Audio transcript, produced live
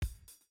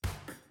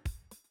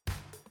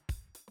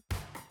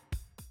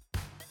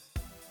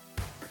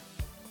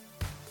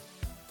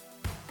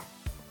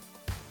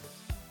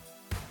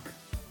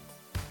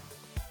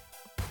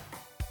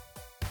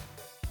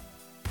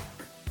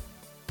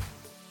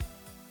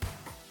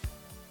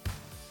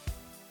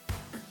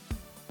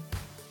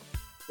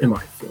Am I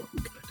feeling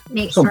good?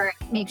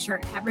 Make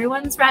sure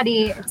everyone's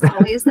ready. It's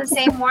always the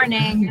same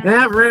morning.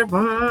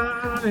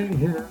 Everybody.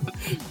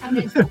 And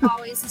it's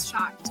always a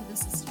shock to the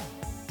system.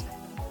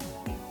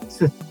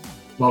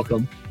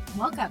 Welcome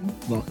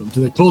Welcome to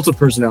the Cult of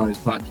Personalities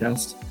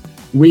podcast,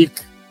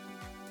 week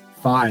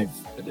 5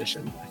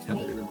 edition. I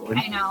can't remember when.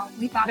 I know.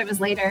 We thought it was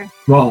later.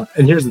 Well,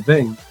 and here's the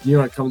thing. Do you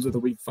know what comes with a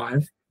week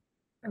 5?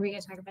 Are we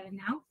going to talk about it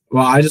now?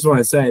 Well, I just want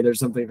to say there's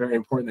something very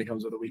important that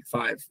comes with a week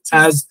 5,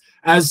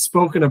 as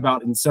spoken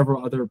about in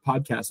several other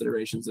podcast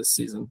iterations this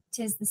season.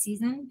 'Tis the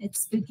season.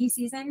 It's spooky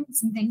season.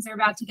 Some things are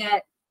about to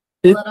get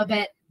a little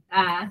bit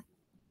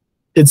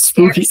it's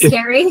spooky.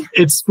 Scary.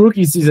 It's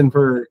spooky season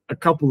for a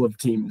couple of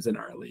teams in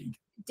our league.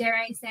 Dare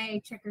I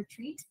say trick or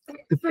treat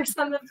for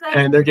some of them?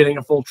 And they're getting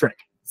a full trick.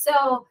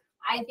 So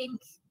I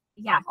think,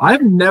 yeah.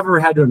 I've never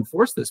had to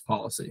enforce this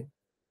policy.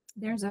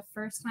 There's a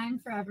first time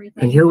for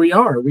everything. And here we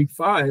are, week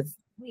 5.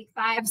 Week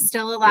 5,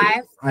 still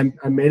alive.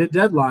 I made a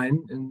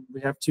deadline, and we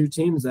have 2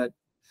 teams that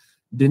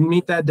didn't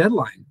meet that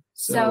deadline.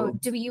 So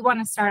do you want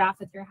to start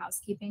off with your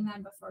housekeeping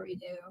then before we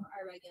do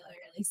our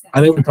regularly set? I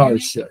think we probably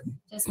should.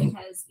 Just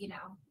because,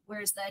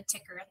 where's the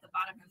ticker at the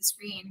bottom of the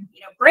screen?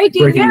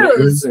 Breaking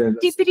news.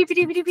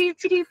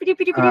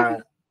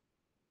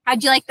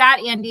 How'd you like that,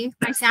 Andy?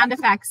 My sound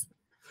effects.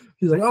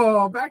 He's like,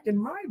 oh, back in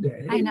my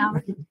day. I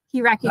know.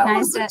 He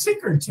recognized that was the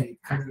ticker tape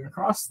coming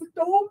across the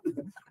old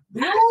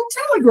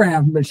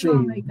telegram machine. Oh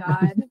my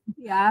God.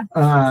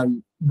 Yeah.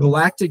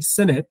 Galactic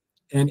Senate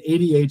and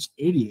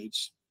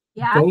ADH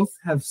both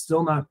have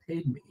still not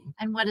paid me.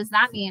 And what does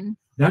that mean?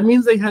 That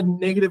means they had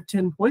negative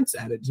 10 points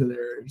added to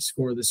their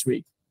score this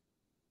week.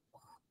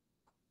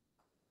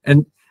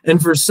 And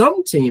for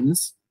some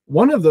teams,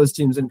 one of those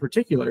teams in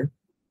particular,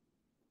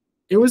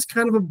 it was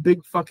kind of a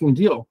big fucking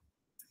deal.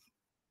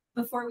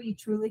 Before we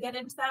truly get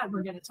into that,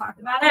 we're going to talk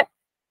about it.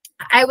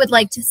 I would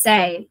like to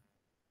say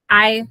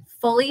I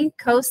fully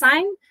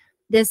co-sign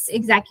this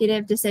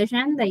executive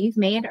decision that you've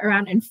made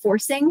around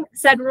enforcing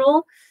said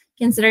rule,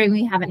 considering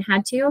we haven't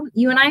had to.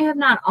 You and I have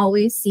not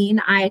always seen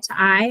eye to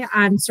eye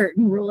on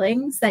certain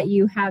rulings that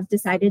you have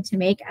decided to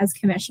make as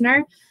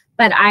commissioner,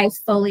 but I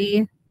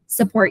fully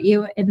support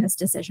you in this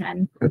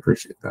decision. I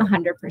appreciate that.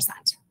 100%.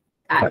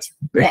 That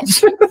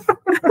bitch.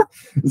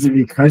 Is it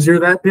because you're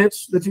that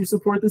bitch that you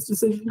support this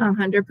decision?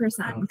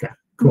 100%. Okay,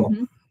 cool.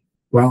 Mm-hmm.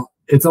 Well,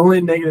 it's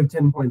only negative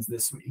 10 points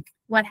this week.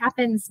 What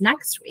happens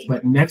next week?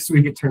 But next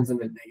week it turns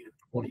into negative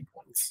 20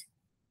 points.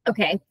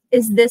 Okay.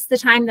 Is this the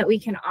time that we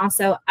can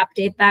also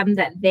update them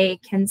that they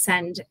can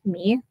send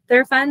me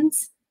their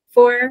funds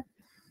for?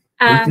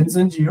 They can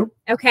send you.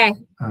 Okay.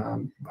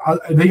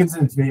 They can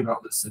send it to me, but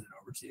I'll just send it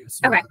over to you.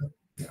 So okay.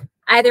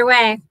 Either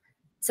way.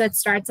 So it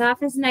starts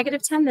off as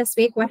negative 10 this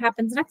week. What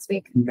happens next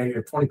week?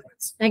 Negative 20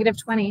 points. Negative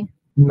 20.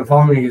 And the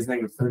following week is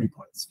negative 30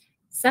 points.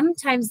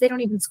 Sometimes they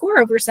don't even score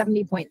over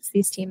 70 points,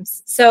 these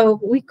teams.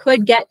 So we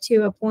could get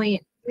to a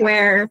point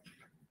where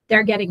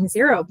they're getting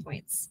 0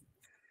 points.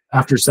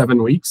 After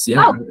 7 weeks,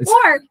 yeah.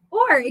 Oh,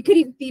 or it could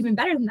even be even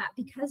better than that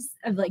because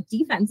of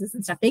defenses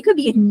and stuff. They could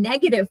be in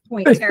negative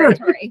point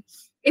territory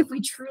if we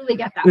truly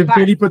get that far. If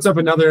Katie puts up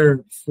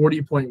another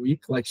 40-point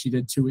week like she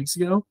did 2 weeks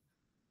ago,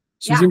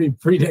 she's going to be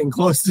pretty dang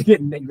close to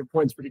getting negative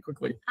points pretty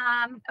quickly.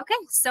 Okay,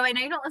 so I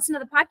know you don't listen to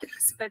the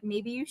podcast, but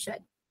maybe you should.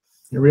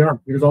 Here we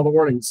are. Here's all the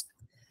warnings.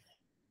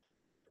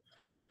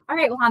 All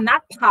right, well, on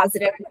that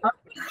positive note,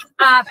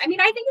 I think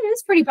it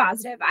is pretty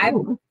positive.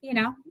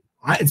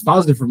 It's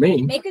positive for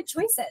me. Make good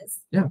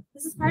choices. Yeah.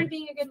 This is part of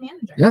being a good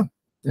manager.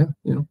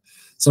 Yeah.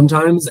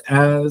 Sometimes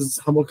as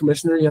humble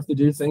commissioner, you have to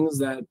do things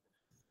that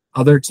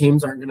other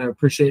teams aren't going to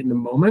appreciate in the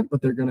moment,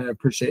 but they're going to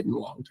appreciate in the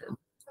long term.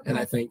 Okay. And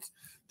I think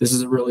this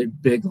is a really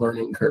big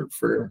learning curve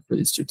for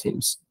these 2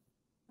 teams.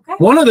 Okay.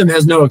 One of them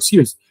has no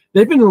excuse.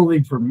 They've been in the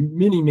league for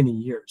many, many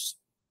years.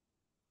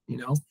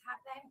 Have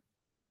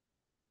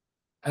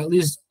they? At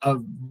least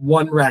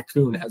one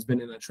raccoon has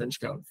been in a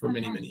trench coat for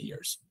many, many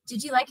years.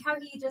 Did you like how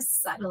he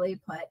just subtly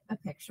put a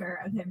picture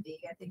of him being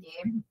at the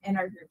game in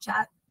our group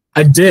chat?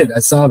 I did. I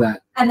saw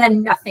that. And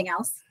then nothing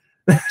else.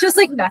 Just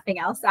nothing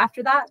else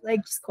after that.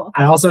 Just cool.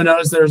 I also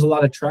noticed there's a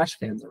lot of trash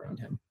cans around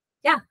him.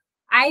 Yeah.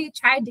 I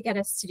tried to get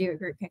us to do a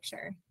group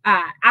picture.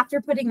 After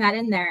putting that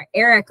in there,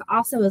 Eric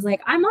also was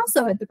like, I'm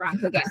also at the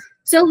Bronco game.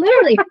 So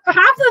literally half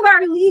of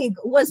our league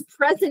was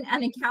present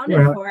and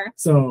accounted for.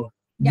 So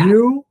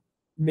you,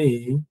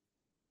 me,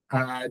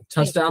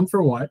 touchdown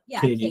for what? Yeah,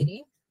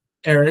 Katie.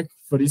 Eric,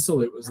 footy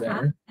salute was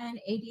there. And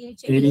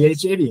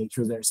ADH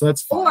was there. So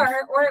that's 5.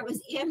 Or it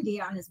was Andy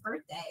on his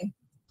birthday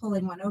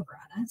pulling one over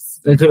on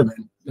us. It could have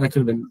been. That could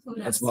have been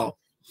as well.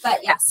 But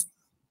yes.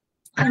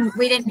 And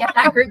we didn't get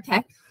that group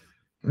pic.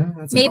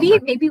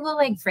 Maybe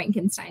we'll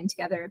Frankenstein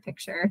together a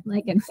picture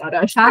in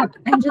Photoshop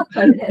and just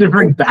put it in.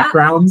 Different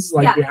backgrounds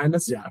behind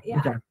us. Yeah.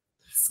 Okay.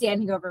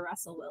 Standing over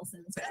Russell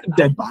Wilson's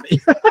dead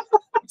body.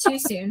 Too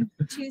soon.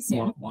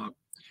 Womp,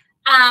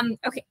 womp.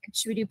 Okay.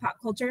 Should we do pop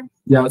culture?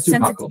 Yeah, let's do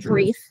Since pop it's culture.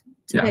 Brief,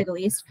 to say the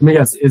least. Let me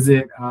guess. Is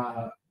it?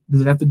 Does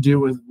it have to do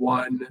with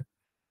one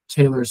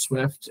Taylor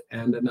Swift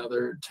and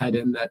another tight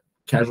end that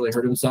casually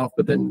hurt himself,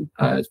 but then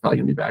is probably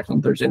going to be back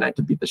on Thursday night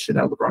to beat the shit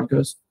out of the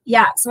Broncos.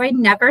 Yeah, so I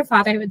never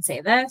thought I would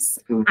say this.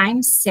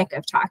 I'm sick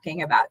of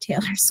talking about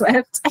Taylor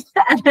Swift,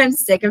 and I'm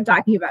sick of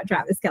talking about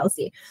Travis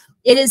Kelce.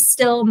 It is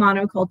still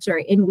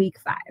monoculture in week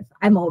 5.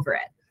 I'm over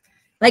it.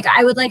 Like,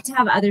 I would like to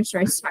have other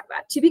stories to talk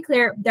about. To be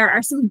clear, there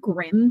are some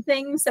grim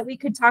things that we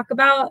could talk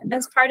about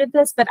as part of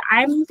this, but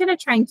I'm going to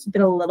try and keep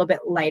it a little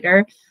bit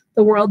lighter.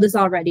 The world is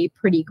already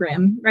pretty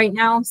grim right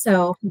now,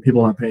 so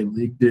people aren't paying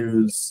league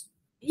dues.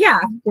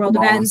 Yeah, world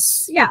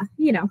events. Yeah,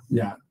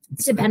 Yeah.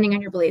 Depending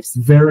on your beliefs.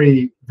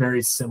 Very,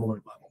 very similar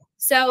level.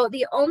 So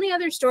the only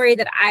other story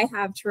that I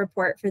have to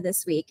report for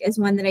this week is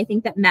one that I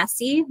think that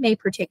Messi may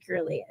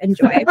particularly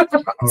enjoy.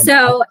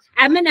 So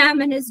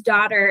Eminem and his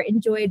daughter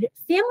enjoyed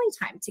family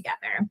time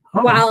together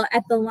while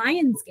at the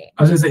Lions game.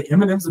 I was going to say,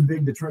 Eminem's a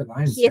big Detroit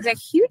Lions fan. He is a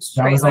huge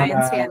Detroit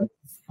Lions fan.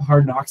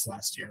 Hard Knocks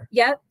last year.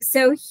 Yep.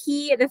 So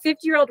the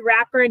 50-year-old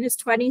rapper and his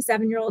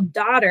 27-year-old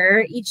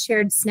daughter each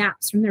shared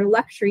snaps from their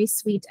luxury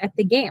suite at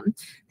the game.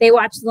 They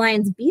watched the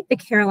Lions beat the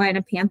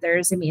Carolina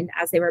Panthers,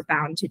 as they were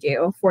bound to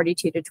do,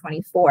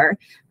 42-24.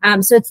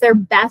 So it's their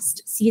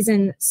best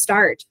season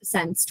start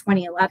since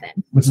 2011.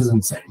 Which is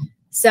insane.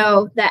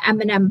 So the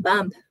Eminem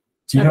bump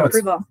of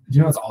approval. Do you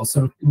know what's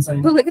also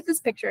insane? Well, look at this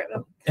picture of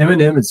him.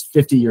 Eminem is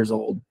 50 years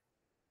old.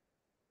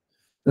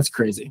 That's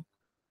crazy.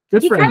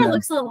 Good he kind of him,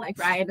 looks a little like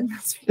Ryan in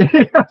this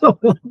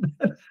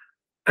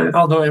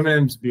Although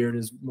Eminem's beard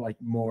is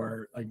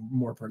more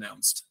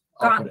pronounced.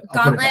 Gauntlet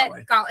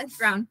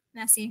thrown.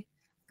 Messi.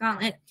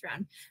 Gauntlet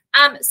thrown.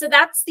 So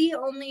that's the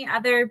only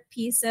other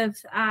piece of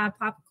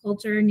pop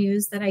culture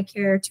news that I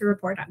care to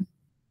report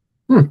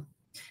on.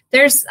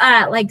 There's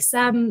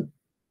some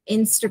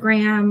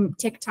Instagram,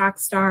 TikTok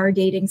star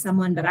dating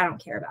someone, but I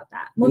don't care about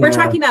that. When we're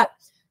talking about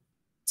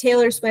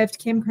Taylor Swift,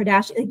 Kim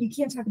Kardashian, you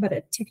can't talk about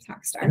a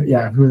TikTok star.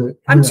 Yeah,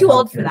 I'm too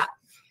old for that.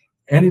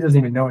 Andy doesn't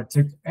even know it.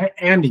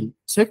 Andy,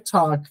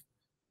 TikTok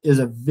is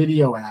a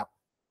video app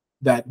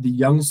that the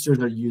youngsters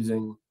are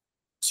using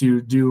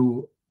to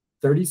do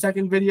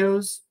 30-second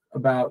videos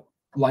about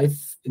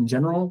life in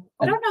general.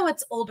 I don't know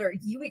what's older,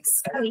 you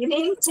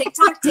explaining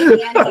TikTok to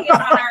Andy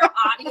on our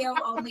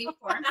audio-only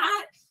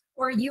format,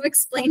 or you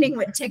explaining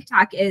what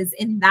TikTok is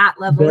in that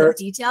level of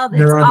detail.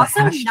 That's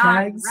also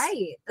not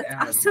right.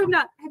 That's also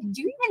not.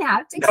 Do you even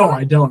have TikTok? No,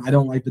 I don't. I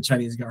don't like the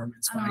Chinese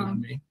government spying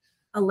on me.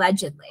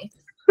 Allegedly.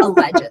 So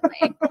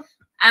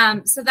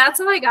that's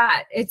all I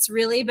got. It's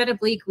really been a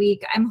bleak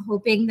week. I'm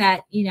hoping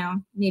that,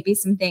 maybe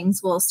some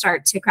things will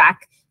start to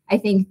crack. I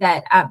think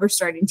that we're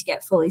starting to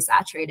get fully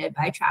saturated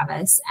by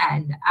Travis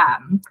and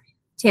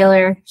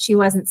Taylor. She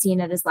wasn't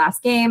seen at his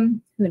last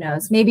game. Who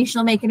knows? Maybe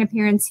she'll make an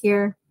appearance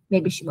here.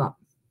 Maybe she won't.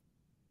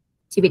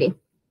 TBD.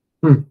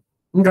 Okay.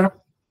 But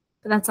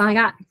that's all I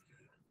got.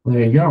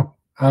 There you go.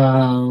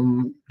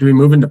 Do we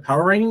move into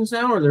power rankings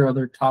now? Or are there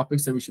other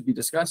topics that we should be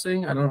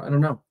discussing? I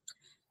don't know.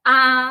 Do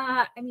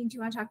you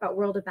want to talk about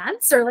world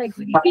events or like?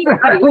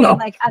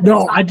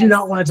 No, I do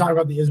not want to talk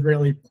about the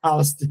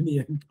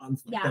Israeli-Palestinian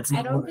conflict. Yeah,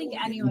 I don't think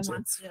anyone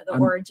wants to know the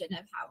origin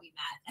of how we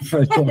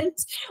met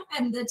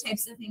and the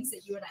types of things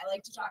that you and I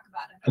like to talk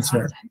about.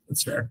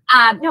 That's fair.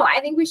 No, I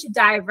think we should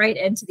dive right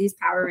into these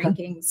power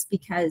rankings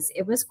because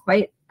it was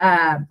quite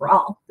a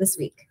brawl this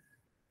week.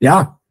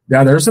 Yeah,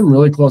 there's some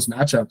really close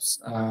matchups.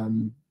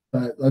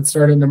 But let's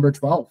start at number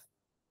 12.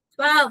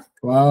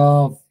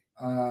 12.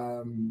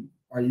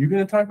 Are you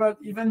going to talk about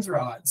evens or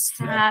odds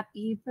today?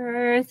 Happy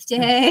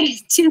birthday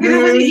to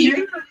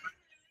you.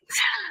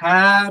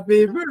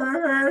 Happy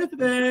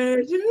birthday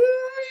to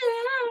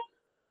you.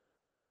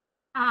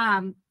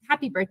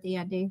 Happy birthday,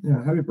 Andy.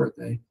 Yeah, happy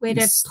birthday. Way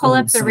to pull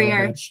up the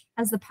rear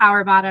as the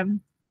power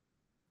bottom.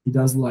 He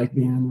does like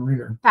being in the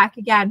rear. Back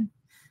again.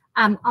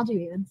 I'll do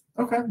evens.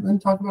 Okay, then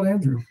talk about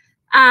Andrew.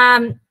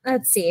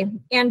 Let's see.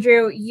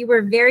 Andrew, you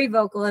were very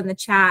vocal in the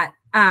chat.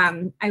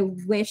 I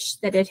wish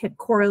that it had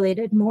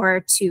correlated more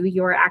to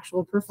your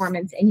actual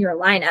performance in your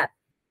lineup.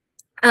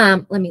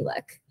 Let me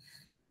look.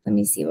 Let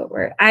me see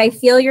I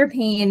feel your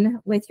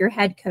pain with your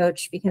head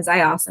coach because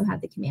I also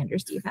had the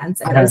Commanders defense.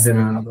 It was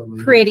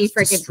pretty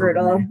freaking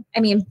brutal.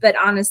 But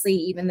honestly,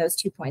 even those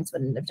 2 points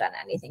wouldn't have done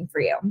anything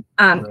for you.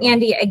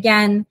 Andy,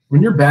 again.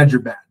 When you're bad, you're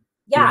bad.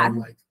 Yeah.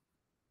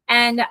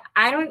 And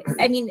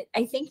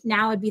I think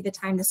now would be the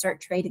time to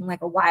start trading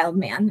like a wild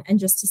man and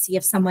just to see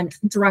if someone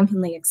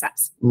drunkenly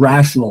accepts.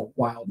 Rational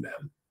wild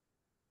man.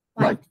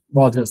 What?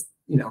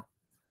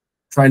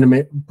 Trying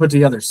to put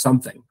together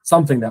something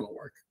that'll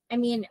work.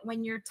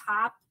 When your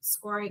top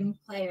scoring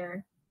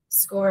player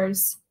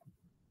scores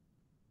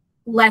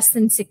less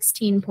than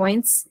 16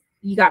 points,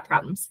 you got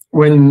problems.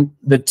 When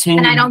the team.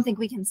 And I don't think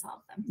we can solve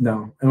them.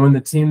 No. And when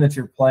the team that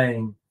you're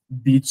playing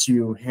beats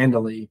you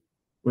handily,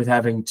 with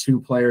having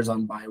 2 players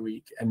on bye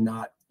week and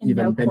not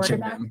even benching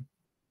them,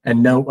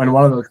 and one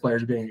of those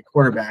players being a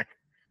quarterback,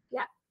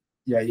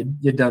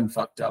 you done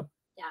fucked up.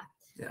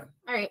 Yeah.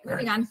 All right,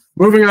 moving on.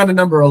 Moving on to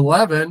number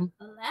 11.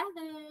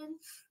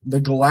 The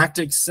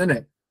Galactic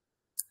Senate.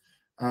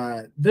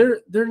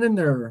 They're in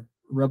their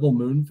rebel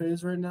moon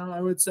phase right now, I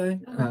would say.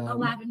 A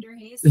lavender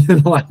haze.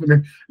 The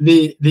lavender.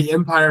 The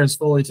empire is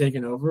fully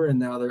taken over, and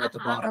now they're at the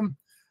bottom.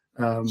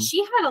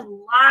 She had a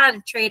lot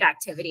of trade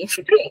activity.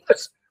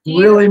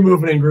 Really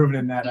moving and grooving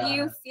in that. Do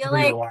you feel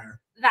like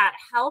that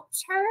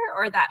helped her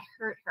or that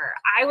hurt her?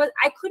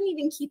 I couldn't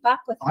even keep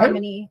up with how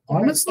many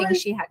things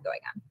she had going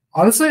on.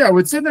 Honestly, I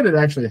would say that it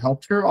actually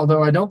helped her,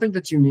 although I don't think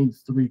that you need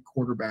 3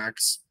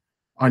 quarterbacks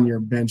on your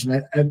bench.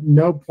 And at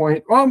no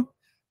point,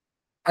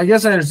 I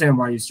guess I understand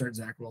why you start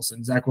Zach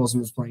Wilson. Zach Wilson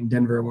was playing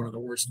Denver, one of the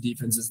worst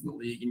defenses in the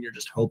league, and you're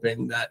just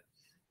hoping that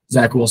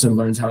Zach Wilson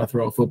learns how to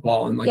throw a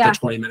football in the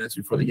 20 minutes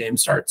before the game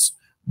starts.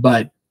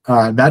 But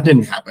that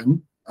didn't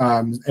happen.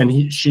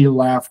 And she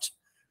left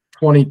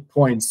 20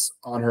 points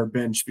on her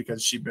bench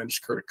because she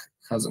benched Kirk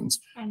Cousins.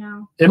 I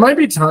know. It might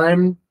be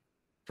time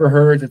for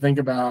her to think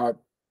about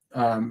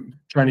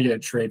trying to get a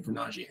trade for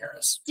Najee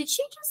Harris. Did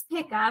she just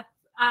pick up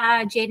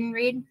Jaden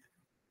Reed?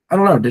 I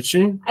don't know. Did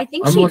she? I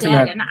think she did,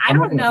 and I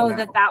don't know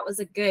that was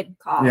a good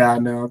call. Yeah,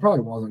 no, it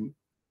probably wasn't.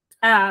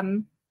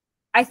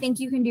 I think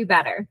you can do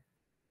better.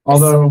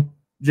 Although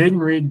Jaden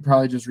Reed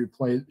probably just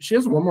replaced. She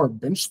has one more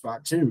bench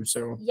spot too,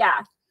 so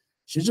yeah,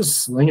 she's just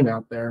slinging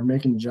out there,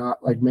 making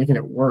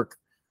it work.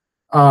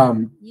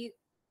 You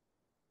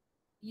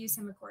use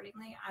him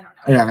accordingly. I don't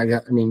know.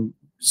 Yeah. I mean,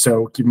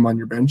 so keep him on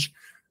your bench.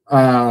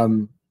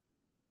 I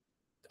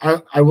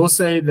will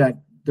say that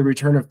the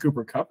return of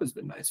Cooper Kupp has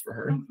been nice for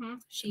her. Mm-hmm.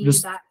 She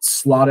just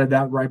slotted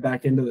that right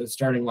back into the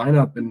starting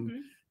lineup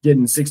and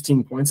getting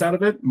 16 points out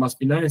of it must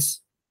be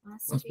nice.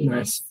 Must be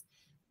nice.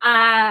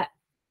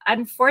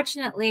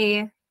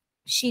 Unfortunately,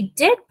 she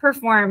did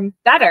perform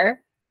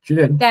better. She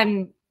did.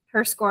 Than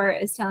her score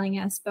is telling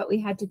us, but we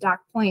had to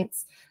dock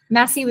points.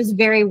 Messi was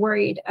very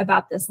worried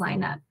about this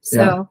lineup.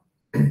 So,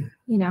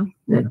 Yeah,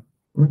 it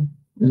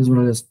is what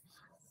it is.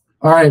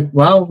 All right.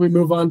 Well, we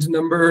move on to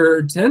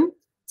number 10.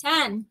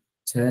 10.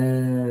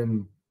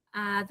 The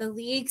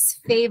league's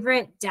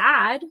favorite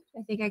dad,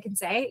 I think I can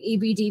say,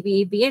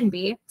 EBDB,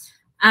 BNB.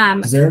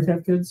 Does Eric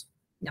have kids?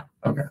 No.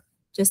 Okay.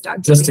 Just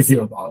dogs. Just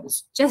tequila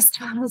bottles. Just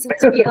bottles of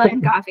tequila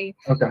and coffee.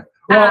 Okay.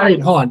 Well,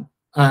 wait, hold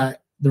on.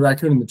 The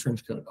raccoon in the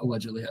trench coat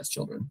allegedly has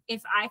children.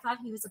 If I thought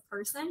he was a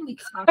person, we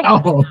could talk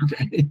about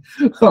okay.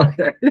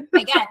 Okay.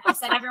 Again, I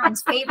said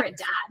everyone's favorite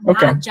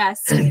dad, not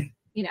just,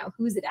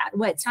 who's a dad.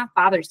 Well, it's not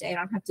Father's Day. I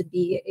don't have to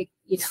be,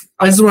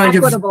 I just want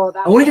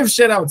to give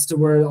shout outs to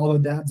where all the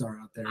dads are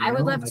out there. I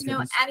would love to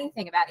know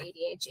anything about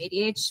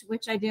ADH,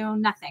 which I do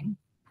nothing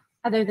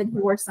other than he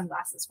wore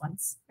sunglasses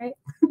once, right?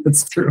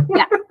 That's true.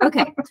 Yeah.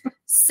 Okay.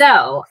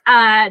 So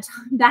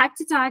back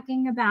to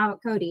talking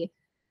about Cody.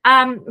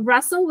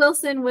 Russell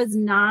Wilson was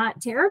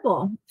not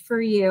terrible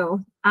for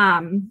you.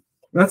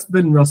 That's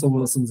been Russell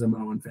Wilson's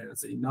MO in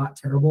fantasy. Not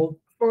terrible.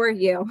 For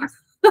you.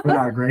 But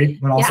not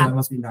great. But also that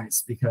must be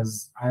nice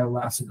because I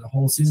lasted the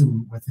whole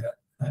season with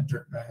that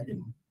dirtbag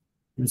and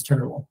it was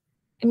terrible.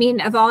 I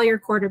mean, of all your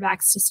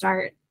quarterbacks to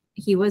start,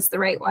 he was the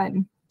right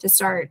one to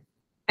start.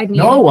 I mean,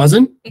 no, it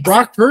wasn't.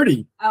 Brock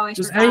Purdy. Oh, I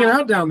just forgot. hanging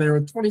out down there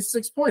with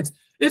 26 points.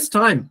 It's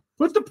time.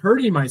 Put the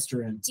Purdy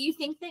Meister in. Do you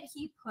think that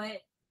he put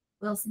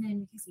Wilson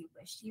in because he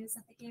wished he was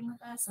at the game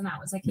with us and that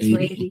was like his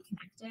way to be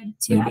connected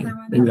to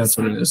everyone? Maybe that's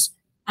what it is.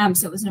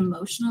 So it was an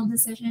emotional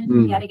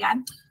decision yet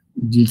again.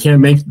 You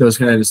can't make those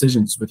kind of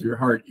decisions with your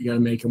heart. You got to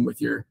make them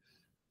with your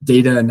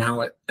data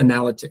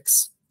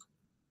analytics.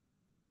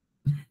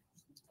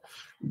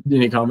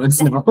 Any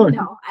comments? No,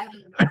 I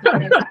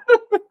don't know.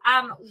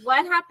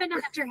 What happened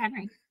to Hunter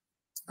Henry?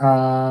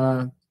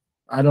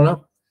 I don't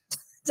know.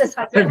 Does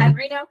Hunter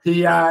Henry know?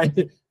 He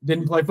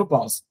didn't play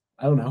footballs.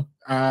 I don't know.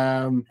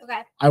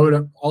 Okay. I would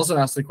have also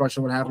asked the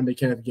question what happened to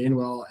Kenneth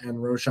Gainwell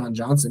and Roshan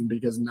Johnson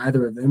because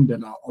neither of them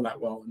did all that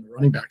well in the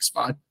running back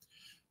spot.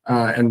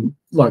 And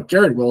look,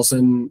 Garrett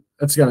Wilson,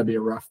 that's got to be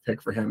a rough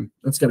pick for him.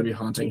 That's got to be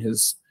haunting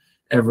his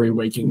every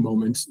waking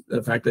moment.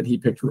 The fact that he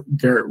picked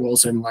Garrett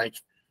Wilson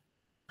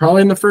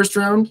probably in the first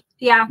round.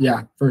 Yeah.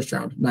 Yeah, first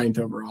round, 9th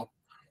overall.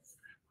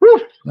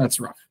 Whew, that's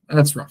rough.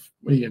 That's rough.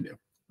 What are you going to do?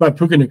 But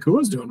Puka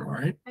Nakua's doing all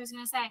right. I was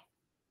going to say,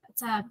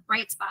 that's a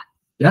bright spot.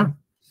 Yeah.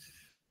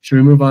 Should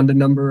we move on to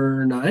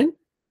number 9?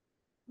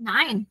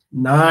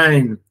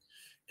 9.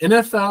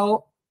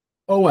 NFL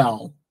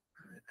OL.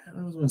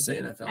 I was going to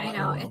say NFL. I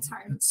know, it's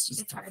hard.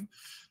 It's hard.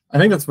 I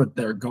think that's what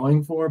they're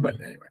going for, but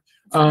anyway.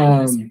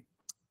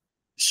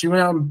 She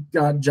went out and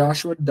got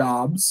Joshua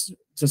Dobbs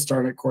to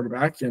start at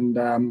quarterback, and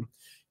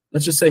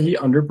let's just say he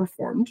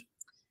underperformed.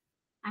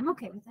 I'm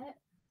okay with it.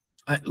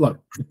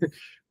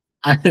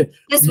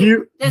 This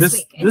week.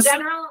 In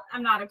general,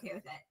 I'm not okay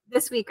with it.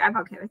 This week, I'm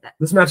okay with it.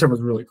 This matchup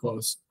was really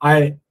close.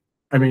 I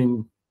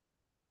mean,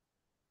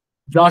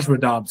 Joshua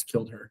Dobbs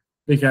killed her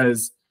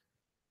because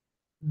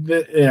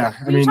what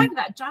are you talking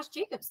about? Josh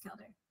Jacobs killed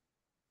her.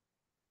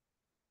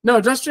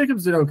 No, Josh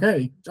Jacobs did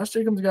okay. Josh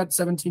Jacobs got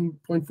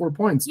 17.4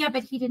 points. Yeah,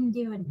 but he didn't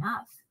do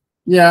enough.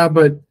 Yeah,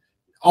 but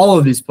all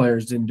of these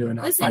players didn't do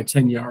enough by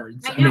 10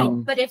 yards. I know,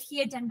 but if he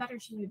had done better,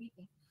 she would have beat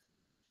me.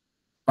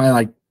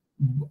 By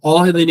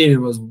all they needed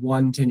was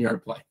one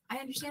 10-yard play. I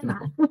understand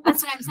that.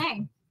 That's what I'm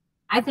saying.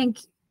 I think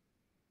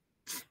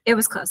it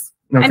was close.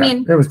 Okay. I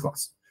mean, it was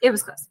close. It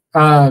was close.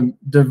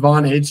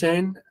 Devon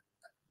Achane,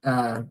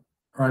 or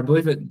I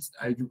believe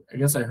I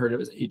guess I heard it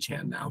was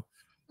Achane now.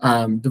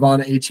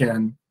 Devon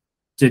Achane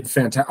did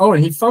fantastic. Oh,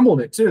 and he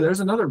fumbled it too.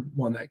 There's another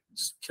one that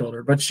just killed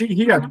her, but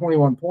he got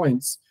 21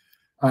 points.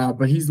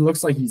 But he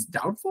looks like he's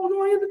doubtful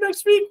going into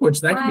next week,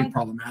 which that could be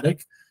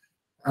problematic.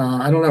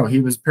 I don't know. He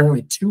was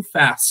apparently too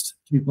fast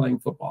to be playing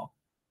football.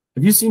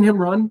 Have you seen him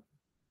run?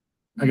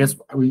 I guess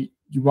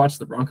you watched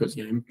the Broncos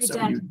game,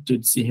 you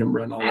did see him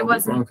run all over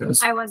the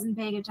Broncos. I wasn't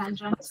paying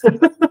attention.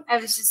 I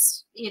was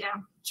just,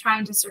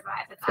 trying to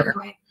survive at that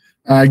point.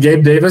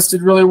 Gabe Davis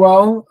did really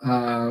well.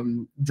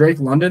 Drake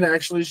London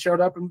actually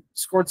showed up and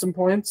scored some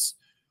points.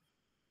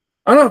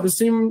 I don't know. This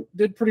team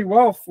did pretty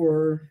well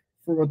for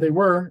what they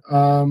were.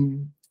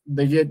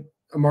 They get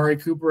Amari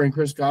Cooper and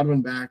Chris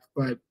Godwin back,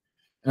 and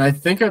I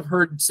think I've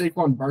heard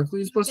Saquon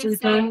Barkley is supposed to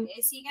return.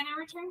 Is he going to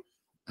return?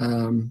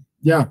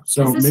 Yeah,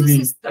 so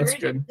maybe that's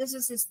good. This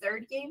is his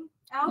third game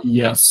out?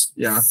 Yes,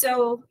 yeah.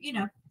 So,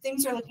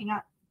 things are looking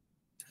up.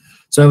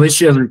 So at least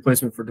she has a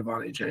replacement for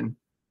Devon Achane.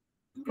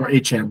 Or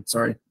Achane,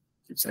 sorry. I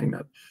keep saying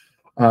that.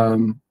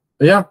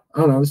 But yeah, I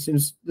don't know.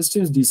 This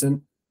team's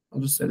decent.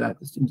 I'll just say that.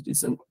 This team's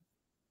decent.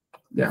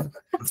 Yeah.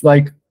 It's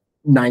like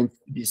ninth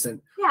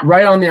decent. Yeah.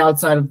 Right on the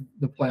outside of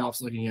the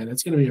playoffs looking in.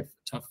 It's going to be a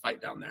tough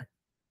fight down there.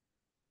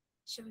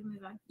 Should we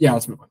move on? Yeah,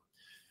 let's move on.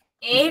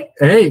 8.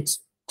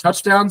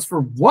 Touchdowns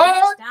for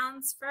what?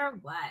 Touchdowns for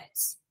what?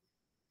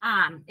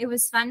 It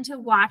was fun to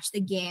watch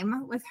the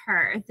game with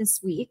her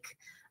this week.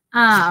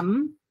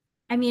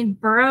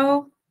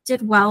 Burrow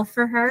did well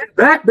for her. He's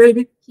back,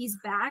 baby. He's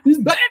back. He's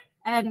back.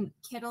 And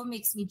Kittle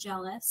makes me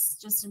jealous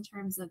just in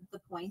terms of the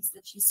points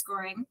that she's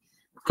scoring.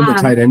 For the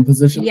tight end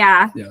position?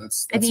 Yeah. Yeah,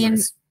 that's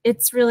nice.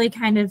 It's really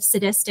kind of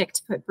sadistic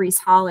to put Breece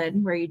Hall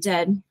in where you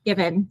did,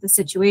 given the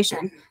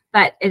situation.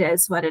 But it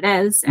is what it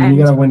is. And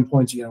you got to win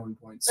points. You got to win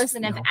points.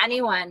 Listen, if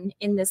anyone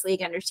in this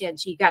league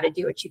understands you got to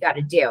do what you got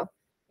to do,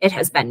 it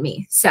has been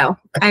me. So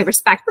I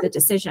respect the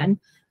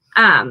decision.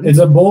 It's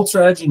a bold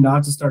strategy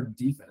not to start a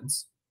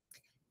defense.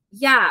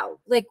 Yeah.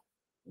 Like,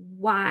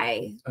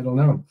 why? I don't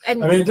know.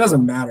 It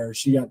doesn't matter.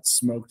 She got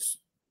smoked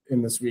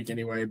in this week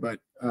anyway. But,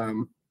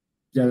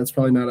 yeah, that's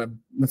probably not a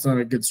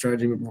good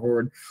strategy moving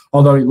forward.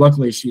 Although,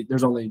 luckily,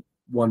 there's only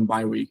one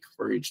bye week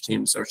for each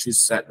team, so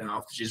she's set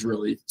now. She's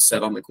really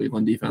set on the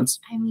Cleveland defense.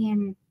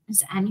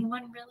 Is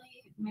anyone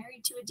really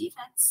married to a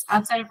defense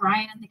outside of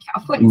Ryan and the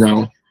Cowboys?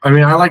 No.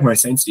 I like my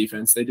Saints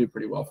defense. They do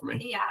pretty well for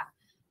me. Yeah.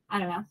 I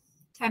don't know.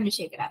 Time to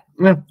shake it up.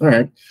 Yeah. All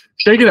right.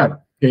 Shake it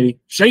up, Katie.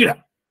 Shake it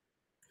up.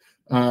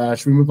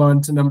 Should we move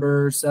on to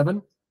number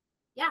 7?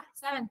 Yeah,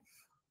 7.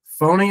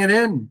 Phoning it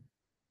in.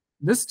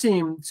 This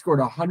team scored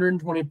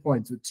 120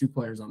 points with 2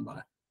 players on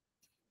bye.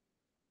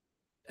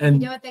 And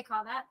you know what they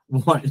call that?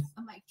 What?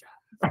 A mic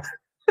drop.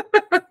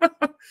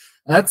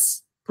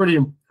 That's pretty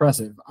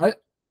impressive.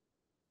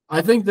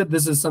 I think that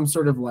this is some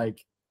sort of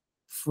like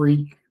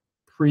freak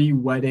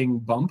pre-wedding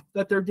bump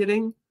that they're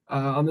getting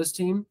on this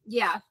team.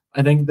 Yeah.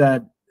 I think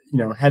that,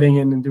 heading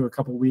into a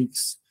couple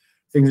weeks,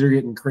 things are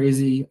getting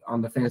crazy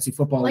on the fantasy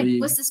football league.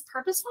 Was this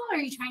purposeful, or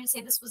are you trying to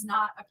say this was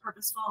not a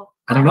purposeful?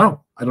 I don't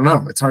know.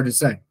 It's hard to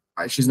say.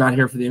 She's not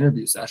here for the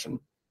interview session.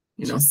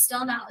 She's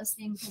still not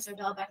listening because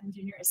Odell Beckham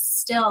Jr. is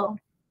still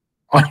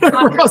on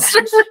her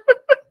roster.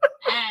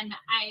 And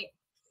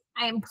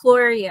I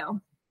implore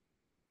you,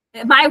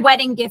 my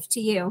wedding gift to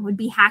you would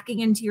be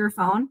hacking into your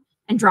phone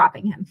and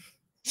dropping him.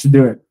 Should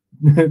do it.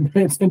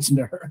 Pay attention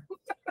to her.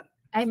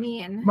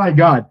 My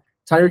God.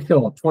 Tyreek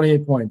Hill,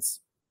 28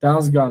 points.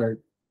 Dallas Goedert,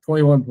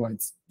 21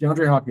 points.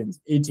 DeAndre Hopkins,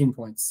 18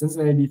 points.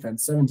 Cincinnati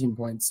defense, 17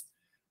 points.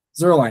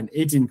 Zerline,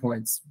 18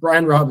 points.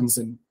 Brian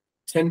Robinson,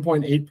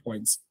 10.8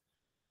 points.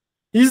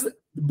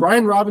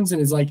 Brian Robinson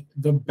is like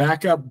the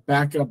backup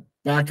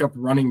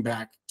running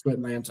back to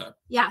Atlanta.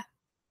 Yeah.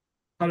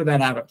 How did that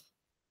happen?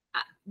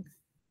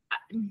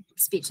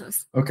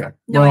 Speechless. Okay.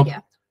 No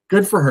idea.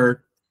 Good for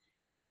her.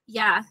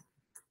 Yeah.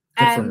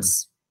 And,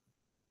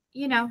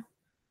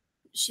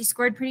 she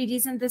scored pretty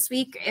decent this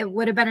week. It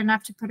would have been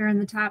enough to put her in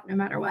the top no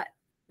matter what.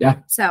 Yeah.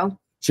 So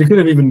she could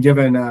have even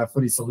given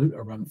Footy Salute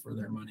a run for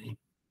their money.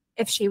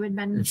 If she would have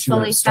been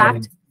fully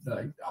stacked.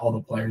 All the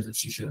players that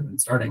she should have been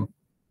starting.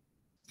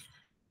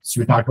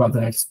 Should we talk about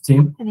the next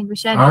team? I think we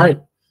should. All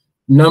right.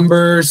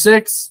 Number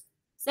 6.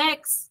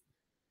 6.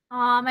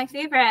 My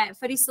favorite,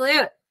 Footy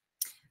Salute.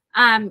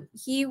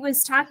 He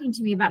was talking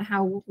to me about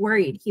how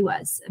worried he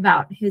was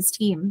about his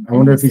team. I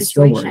wonder if he's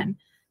still worried.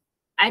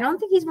 I don't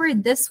think he's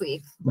worried this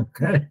week.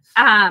 Okay.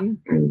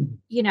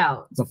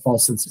 It's a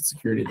false sense of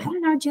security, though. I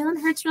don't know. Jalen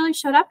Hurts really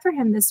showed up for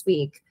him this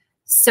week.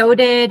 So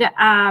did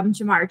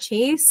Jamar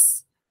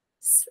Chase.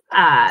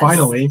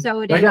 Finally.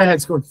 That guy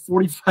had scored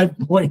 45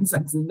 points.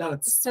 That's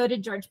nuts. So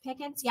did George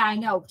Pickens. Yeah, I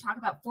know. Talk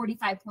about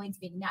 45 points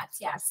being nuts.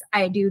 Yes,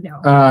 I do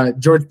know.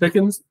 George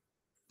Pickens,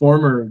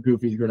 former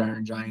Goofy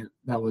Gridiron Giant,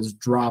 that was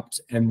dropped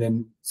and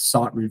then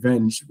sought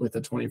revenge with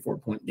a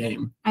 24-point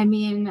game.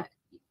 Okay.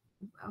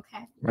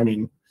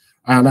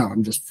 I don't know.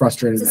 I'm just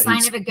frustrated it's a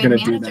that sign of a he's good going to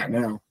do manager. that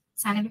now.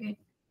 Sign of a good.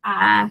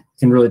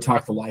 Can really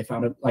talk the life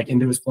out of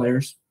into his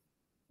players.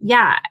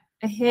 yeah,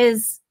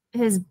 his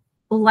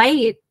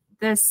blight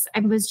this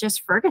was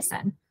just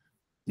Ferguson.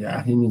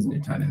 Yeah, he needs a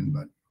new tight end,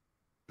 but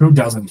who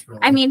doesn't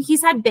really? I mean,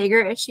 he's had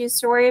bigger issues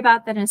to worry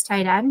about than his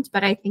tight end,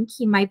 but I think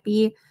he might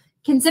be,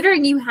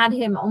 considering you had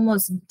him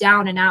almost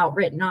down and out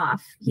written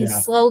off,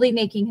 he's slowly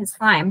making his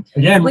climb,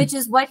 again, which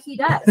is what he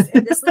does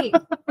in this league.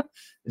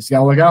 Just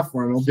gotta look out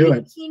for him. He'll do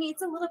it. He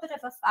needs a little bit of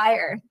a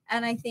fire,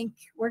 and I think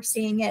we're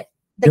seeing it.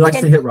 He likes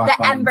to hit rock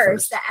bottom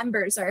embers. first. The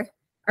embers are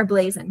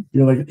blazing. He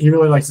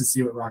really likes to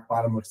see what rock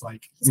bottom looks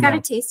like. He's got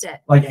to taste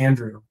it. Like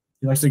Andrew.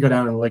 He likes to go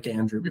down and lick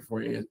Andrew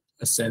before he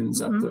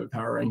ascends up the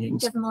power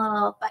rankings. Give him a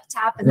little butt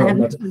tap and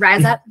then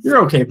rise up. You're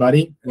okay,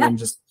 buddy. And then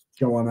just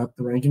go on up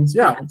the rankings.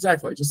 Yeah,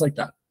 exactly. Just like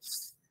that.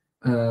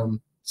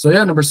 So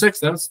yeah, number 6,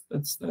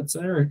 that's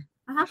Eric.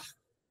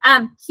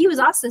 He was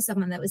also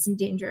someone that was in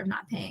danger of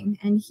not paying,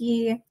 and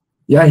he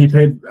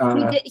paid.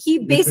 He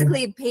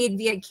basically paid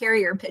via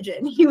carrier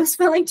pigeon. He was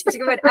willing to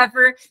do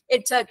whatever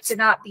it took to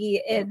not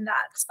be in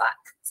that spot.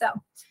 So,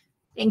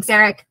 thanks,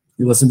 Eric.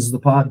 He listens to the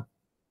pod.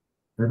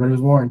 Everybody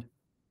was warned.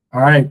 All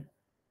right.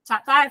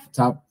 Top 5.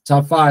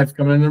 Top 5.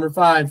 Coming in number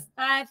 5.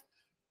 5.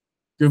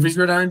 Goofy's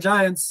Gridiron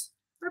Giants.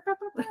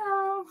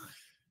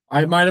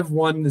 I might have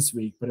won this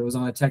week, but it was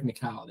on a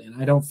technicality, and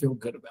I don't feel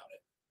good about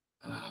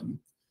it.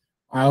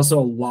 I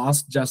also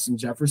lost Justin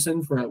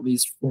Jefferson for at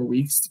least 4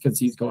 weeks because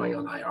he's going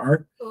on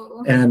IR,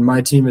 and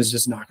my team is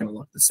just not going to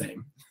look the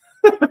same.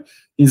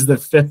 He's the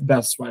 5th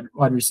best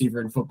wide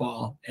receiver in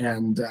football,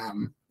 and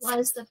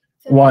was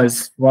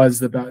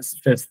the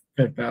best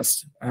 5th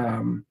best.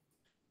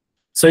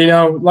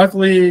 So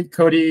luckily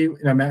Cody,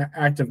 in an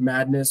act of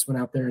madness, went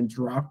out there and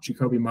dropped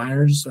Jacoby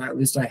Myers. So at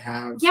least I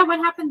have what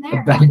happened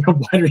there? A backup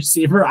wide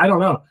receiver. I don't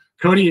know.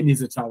 Cody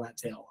needs to tell that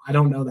tale. I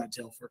don't know that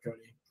tale for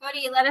Cody.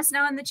 Cody, let us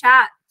know in the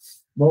chat.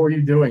 What were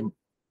you doing?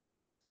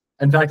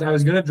 In fact, I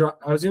was gonna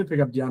pick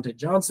up Deontay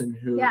Johnson,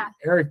 who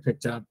Eric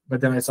picked up, but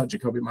then I saw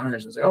Jacoby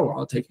Myers. I was like,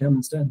 I'll take him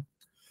instead.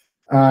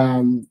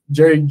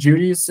 Jerry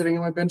Judy is sitting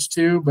on my bench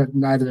too, but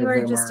neither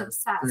of them are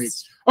great.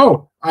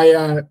 Oh,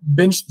 I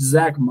benched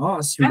Zach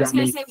Moss, who got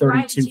me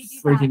 32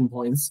 freaking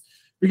points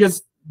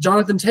because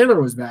Jonathan Taylor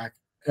was back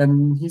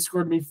and he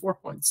scored me 4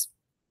 points.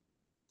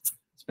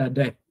 It's a bad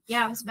day.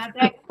 Yeah, it was a bad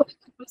day.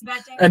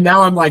 And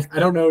now I'm like, I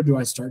don't know. Do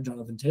I start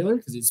Jonathan Taylor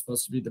because he's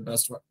supposed to be the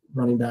best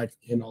running back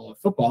in all of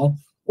football,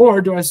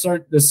 or do I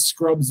start this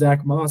scrub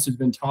Zach Moss who's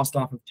been tossed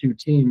off of 2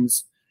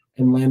 teams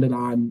and landed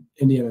on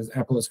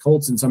Indianapolis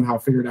Colts and somehow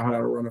figured out how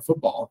to run a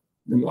football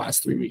in the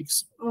last 3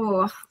 weeks?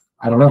 Oh,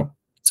 I don't know.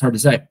 It's hard to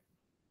say.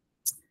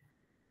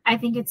 I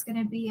think it's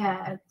going to be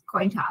a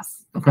coin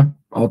toss. Okay,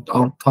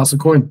 I'll toss a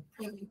coin.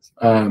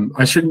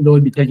 I shouldn't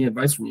really be taking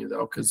advice from you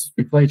though, because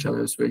we play each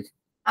other this week.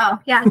 Oh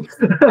yeah.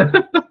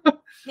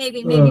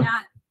 maybe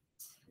not.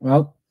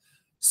 Well,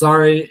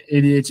 sorry,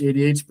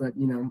 ADH, but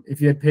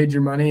if you had paid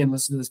your money and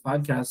listened to this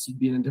podcast, you'd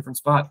be in a different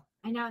spot.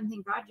 I know, and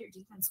thank God your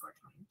defense scored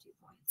 22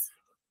 points.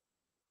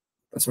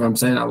 That's what I'm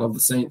saying. I love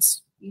the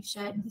Saints. You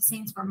should. The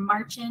Saints were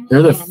marching.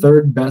 They're the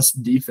 3rd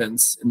best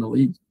defense in the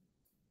league.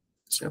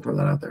 Just gonna throw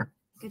that out there.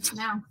 Good to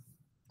know.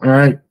 All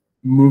right,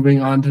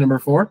 moving on to number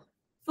 4.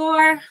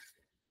 4.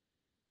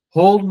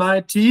 Hold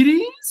my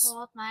TDs.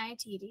 Hold my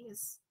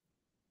TDs.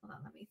 Hold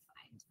on, let me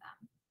find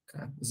them.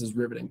 Okay, this is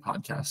riveting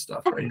podcast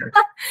stuff right here.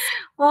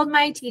 Hold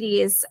my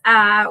TDs.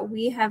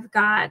 We have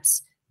got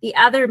the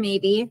other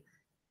maybe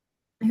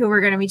who we're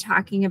going to be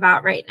talking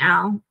about right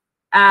now.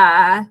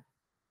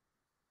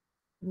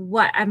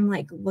 What I'm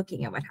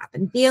looking at what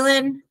happened.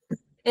 Thielen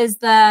is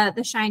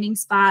the shining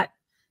spot.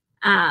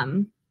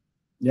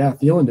 Yeah,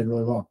 Thielen did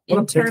really well.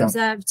 In terms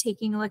of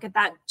taking a look at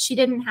that, she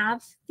didn't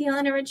have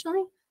Thielen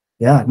originally.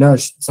 Yeah, no,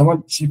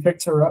 she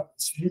picked her up.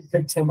 She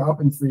picked him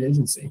up in free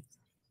agency.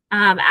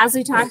 As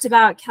we talked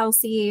about,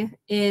 Kelsey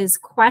is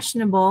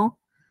questionable.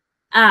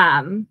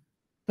 He'll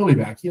be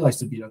back. He likes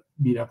to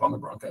beat up on the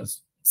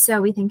Broncos.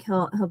 So we think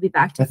he'll be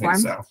back to form. I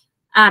think so.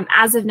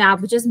 As of now,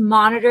 but just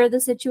monitor the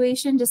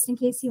situation just in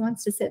case he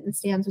wants to sit in the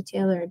stands with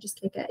Taylor or just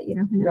kick it,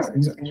 Yeah,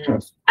 exactly.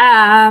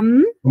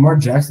 Lamar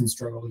Jackson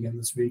struggled again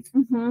this week.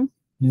 Mm-hmm.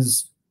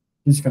 He's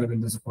kind of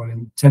been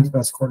disappointing. 10th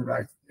best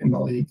quarterback in the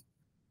league.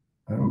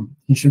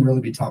 He should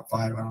really be top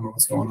 5. I don't know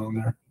what's going on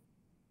there.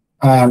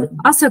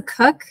 Also,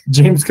 Cook.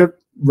 James Cook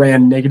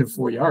ran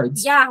 -4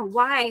 yards. Yeah,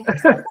 why?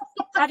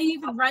 How do you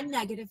even run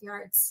negative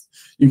yards?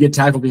 You get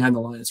tackled behind the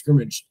line of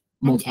scrimmage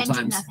multiple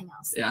times. Nothing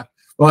else. Yeah.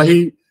 Well,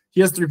 he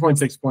has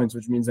 3.6 points,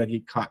 which means that he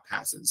caught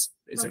passes,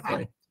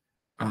 basically.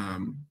 Okay.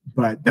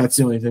 But that's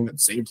the only thing that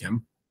saved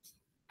him.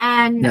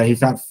 And yeah, he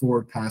caught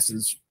 3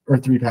 passes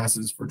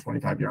for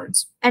 25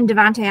 yards. And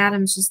Devontae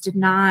Adams just did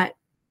not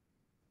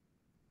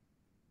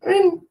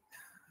perform.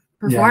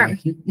 Yeah,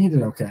 he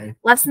did okay.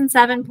 Less than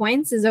 7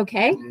 points is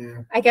okay.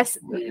 Yeah. I guess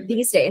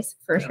these days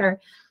for sure.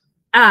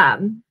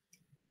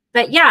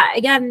 But yeah,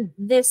 again,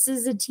 this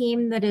is a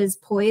team that is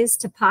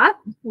poised to pop.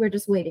 We're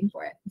just waiting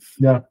for it.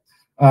 Yeah.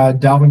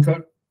 Dalvin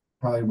Cook,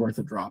 probably worth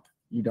a drop.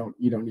 You don't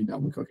need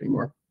Dalvin Cook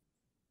anymore.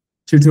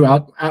 Tutu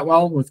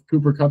Atwell with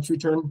Cooper Kupp's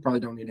return, probably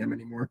don't need him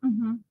anymore.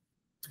 Mm-hmm.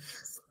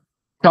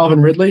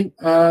 Calvin Ridley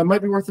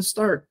might be worth a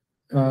start.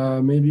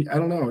 Maybe, I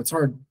don't know. It's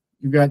hard.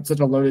 You've got such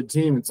a loaded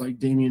team. It's like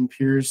Damian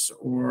Pierce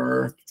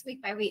or. It's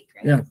week by week,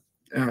 right? Yeah,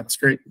 it's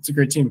great. It's a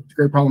great team. It's a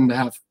great problem to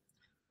have.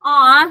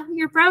 Aw,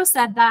 your bro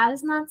said that.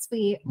 Isn't that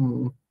sweet?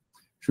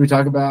 Should we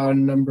talk about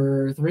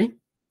number 3?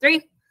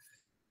 3.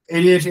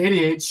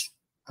 ADH.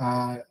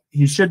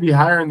 He should be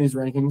higher in these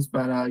rankings,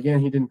 but again,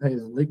 he didn't pay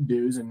his league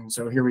dues, and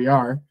so here we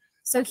are.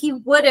 So he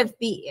would have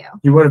beat you.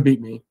 He would have beat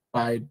me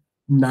by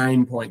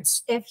 9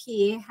 points if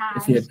he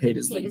had paid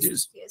his league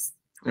dues.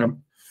 Yep.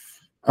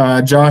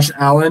 Josh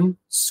Allen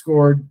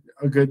scored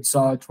a good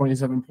solid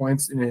 27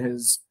 points in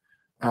his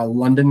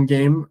London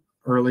game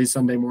early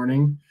Sunday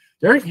morning.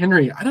 Derrick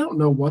Henry, I don't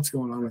know what's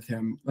going on with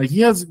him. Like,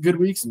 he has good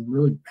weeks and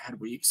really bad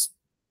weeks.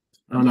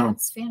 I don't know.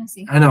 It's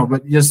fantasy. I know,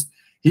 but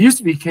he used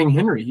to be King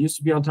Henry. He used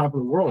to be on top of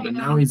the world, and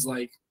now he's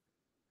like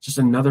just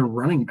another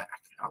running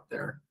back out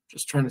there,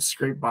 just trying to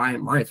scrape by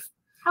in life.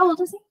 How old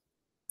is he?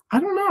 I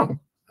don't know.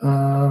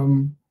 I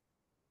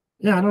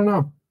don't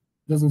know.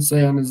 Doesn't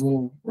say on his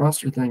little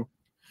roster thing.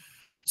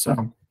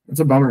 So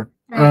it's a bummer.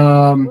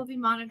 Right. We'll be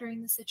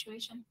monitoring the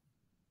situation.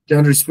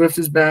 DeAndre Swift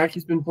is back.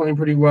 He's been playing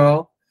pretty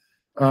well.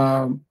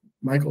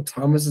 Michael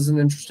Thomas is an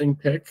interesting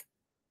pick.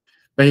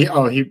 But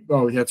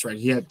that's right.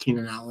 He had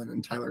Keenan Allen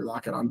and Tyler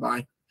Lockett on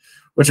bye,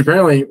 which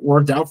apparently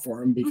worked out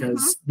for him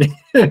because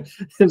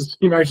his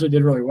team actually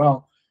did really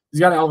well. He's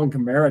got Alvin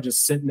Kamara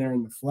just sitting there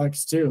in the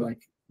flex too,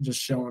 like just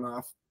showing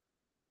off.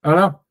 I don't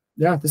know.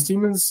 Yeah, this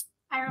team is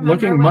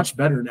looking much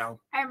better now.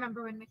 I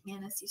remember when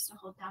McManus used to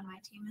hold down my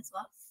team as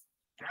well.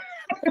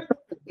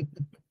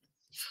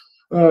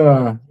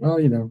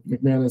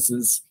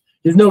 McManus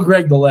he's no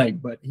Greg the Leg,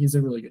 but he's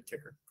a really good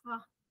kicker.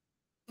 Well,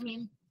 I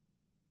mean,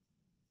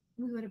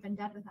 we would have been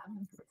dead without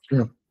him.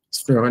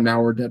 It's true. And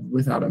now we're dead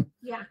without him.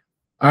 Yeah.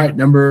 All right,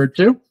 number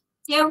 2.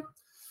 You.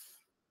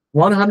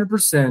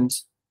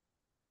 100%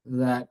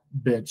 that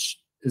bitch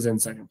is in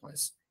second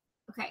place.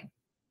 Okay.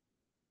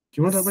 Do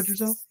you want to talk about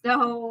yourself?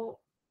 So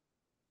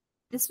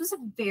this was a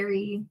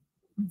very,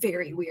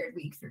 very weird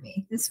week for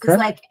me. This was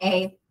like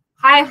a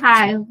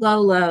high, low,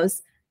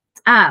 lows.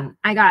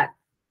 I got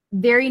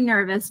very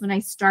nervous when I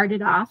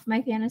started off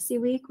my fantasy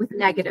week with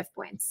negative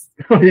points.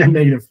 Oh, yeah,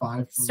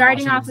 -5.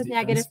 Starting off with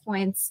negative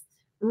points,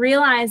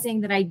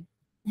 realizing that I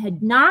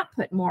had not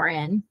put more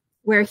in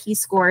where he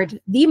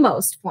scored the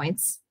most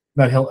points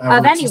that he'll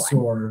ever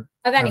score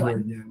of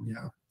anyone. Again.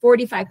 Yeah.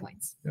 45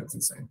 points. That's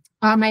insane.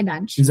 On my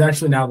bench. He's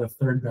actually now the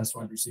 3rd best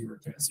wide receiver in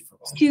fantasy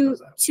football.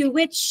 To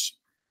which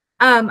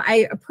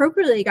I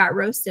appropriately got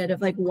roasted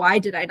of like, why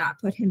did I not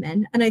put him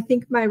in? And I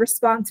think my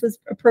response was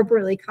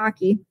appropriately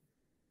cocky.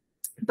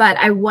 But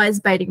I was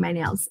biting my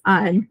nails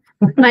on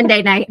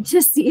Monday night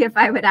to see if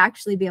I would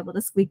actually be able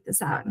to squeak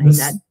this out. And I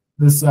did.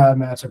 This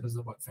matchup is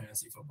what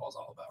fantasy football is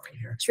all about right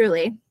here.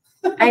 Truly.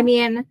 I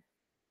mean,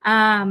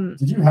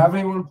 did you have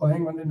anyone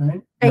playing Monday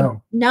night?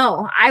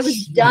 No, I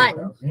was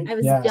done. I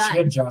was done. She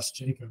had Josh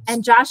Jacobs.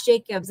 And Josh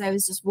Jacobs, I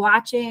was just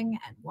watching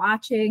and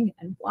watching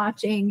and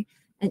watching.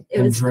 And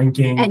it was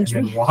drinking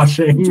and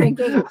watching.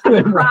 Drinking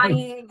and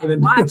crying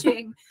and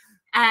watching.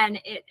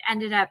 And it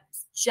ended up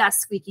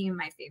just squeaking in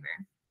my favor.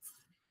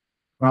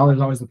 Well,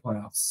 there's always the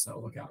playoffs, so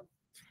look out.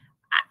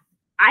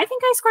 I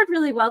think I scored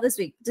really well this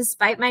week,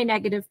 despite my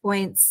negative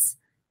points.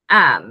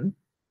 I'm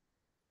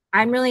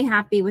really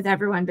happy with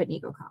everyone but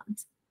Nico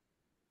Collins.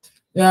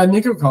 Yeah,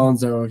 Nico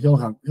Collins, though,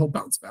 he'll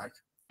bounce back.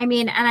 I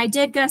mean, and I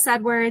did Gus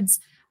Edwards.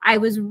 I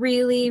was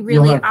really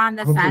on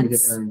the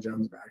fence. Get Aaron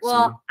Jones back.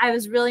 Well, I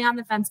was really on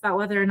the fence about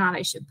whether or not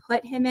I should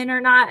put him in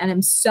or not, and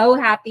I'm so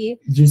happy.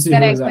 Did you see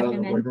who's out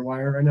on the waiver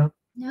wire right now?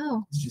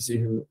 No. Did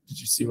you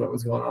see what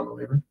was going on the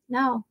waiver?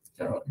 No.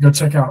 Go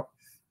check out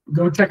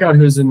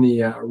who's in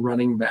the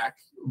running back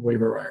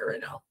waiver wire right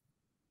now.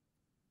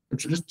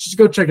 Just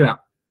go check it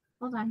out.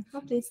 Hold on.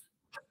 Oh, please.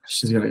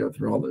 She's gonna go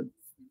through all the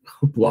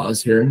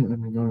laws here. Let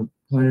me go to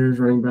players,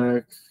 running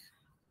back.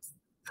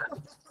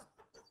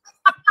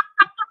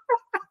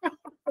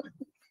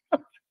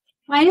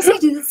 Why does he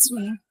do this to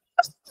me?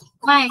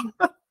 Why?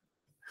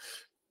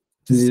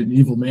 He's an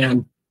evil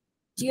man.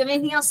 Do you have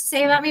anything else to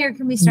say about me, or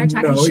can we start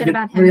talking shit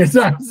about him? Do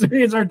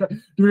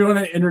we want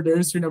to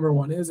introduce who number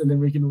 1 is, and then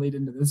we can lead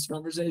into this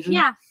conversation?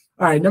 Yeah.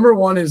 All right, number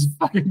 1 is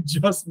fucking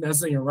just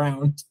messing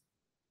around.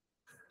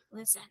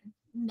 Listen,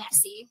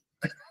 messy.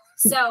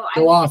 So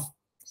Go off.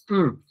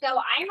 So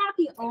I'm not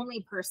the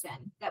only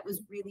person that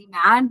was really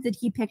mad that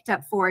he picked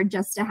up Ford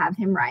just to have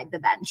him ride the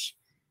bench.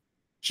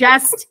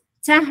 Just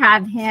to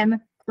have him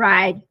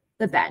ride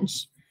the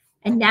bench.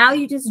 And now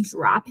you just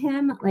drop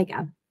him like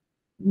a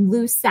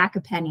loose sack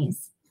of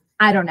pennies.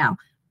 I don't know.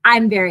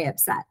 I'm very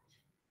upset.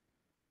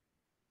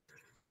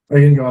 Are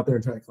you going to go out there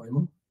and try to claim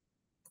him?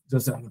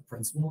 Just out of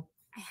principle?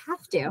 I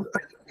have to.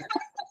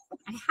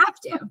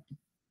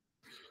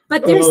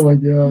 But there's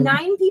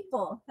 9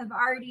 people have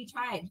already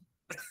tried.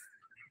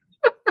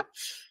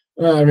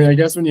 I mean, I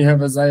guess when you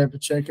have Isaiah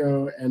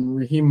Pacheco and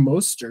Raheem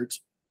Mostert,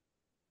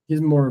 he's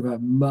more of a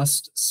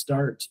must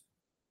start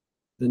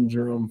than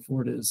Jerome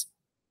Ford is.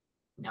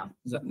 No.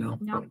 Is that no?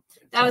 No.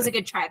 That was a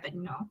good try, but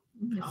no.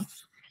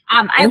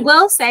 I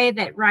will say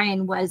that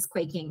Ryan was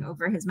quaking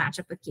over his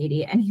matchup with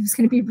Katie, and he was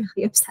going to be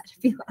really upset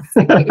if he lost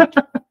to Katie,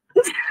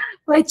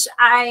 which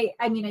I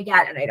mean, I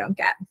get it. I don't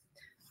get.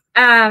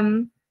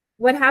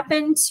 What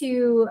happened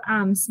to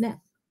Smith?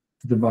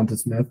 Devonta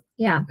Smith.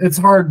 Yeah. It's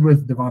hard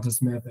with Devonta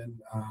Smith and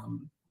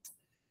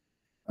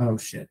oh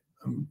shit,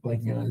 I'm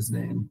blanking on his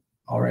name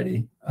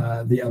already.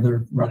 The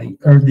other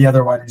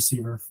wide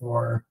receiver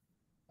for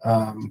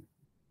Antonio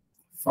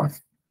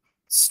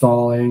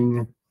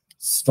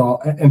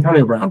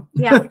Brown.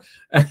 Yeah.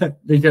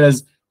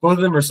 Because both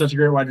of them are such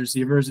great wide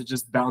receivers, it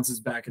just bounces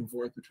back and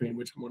forth between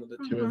which one of the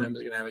two of them is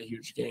going to have a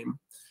huge game.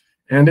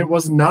 And it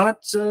was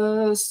not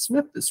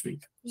Smith this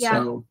week. Yeah.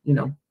 So,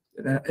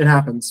 it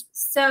happens.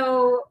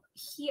 So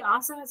he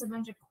also has a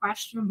bunch of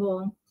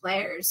questionable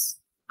players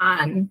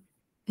on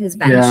his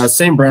bench. Yeah,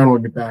 St. Brown will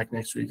be back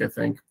next week, I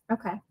think.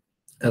 Okay.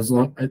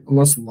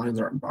 Unless the Lions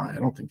aren't by. I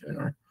don't think they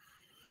are.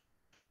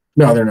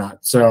 No, they're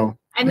not. So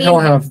he'll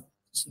have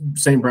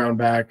St. Brown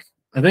back.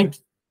 I think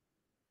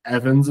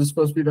Evans is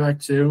supposed to be back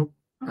too.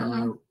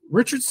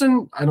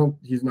 Richardson,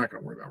 he's not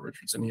going to worry about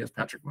Richardson. He has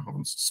Patrick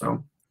Mahomes.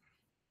 So.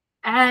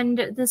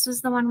 And this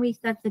was the 1 week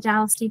that the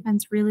Dallas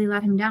defense really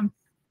let him down.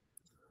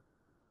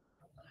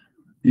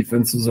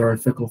 Defenses are a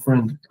fickle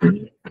friend.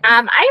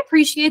 I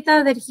appreciate,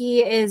 though, that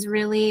he is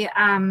really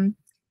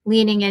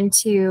leaning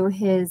into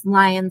his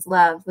Lions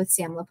love with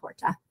Sam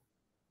Laporta.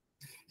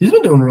 He's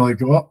been doing really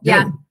good.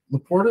 Yeah.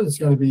 Laporta is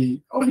going to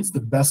be, he's the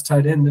best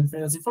tight end in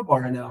fantasy football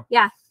right now.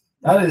 Yeah.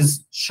 That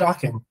is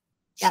shocking.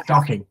 Yep.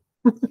 Shocking.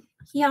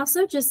 He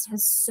also just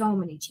has so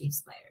many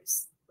Chiefs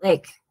players.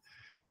 Like,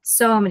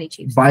 so many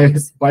Chiefs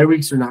players. Bye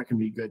weeks are not going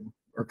to be good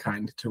or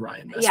kind to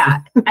Ryan Mester. Yeah.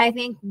 I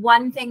think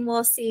one thing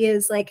we'll see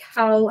is, like,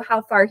 how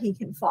far he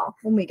can fall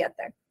when we get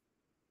there.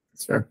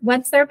 That's fair.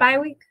 When's their bye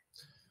week?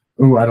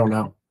 Ooh, I don't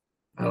know.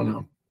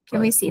 Can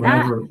we see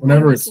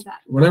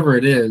whenever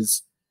it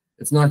is,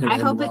 it's not going to. I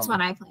hope it's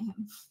when I play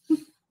him.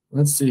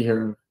 Let's see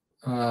here.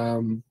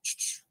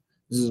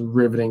 This is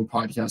riveting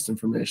podcast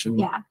information.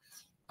 Yeah.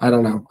 I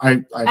don't know.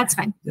 That's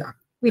fine. Yeah.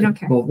 We don't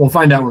care. We'll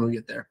find out when we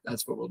get there.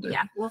 That's what we'll do.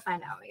 Yeah, we'll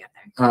find out when we get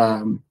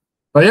there.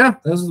 But yeah,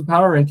 those are the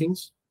power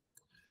rankings.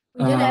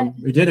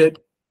 We did it.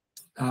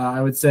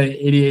 I would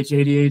say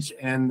ADH,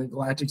 and the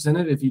Galactic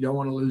Senate. If you don't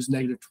want to lose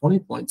negative 20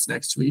 points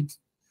next week,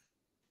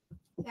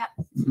 yeah,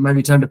 it might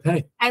be time to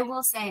pay. I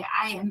will say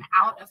I am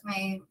out of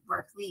my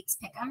work leagues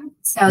pick'em,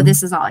 so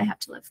this is all I have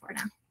to live for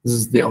now. This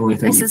is the only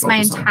thing. This is my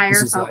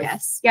entire focus.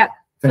 Life. Yep.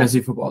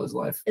 Fantasy football is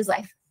life.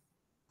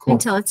 Cool.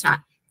 Until it's not.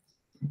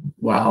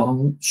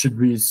 Well, should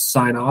we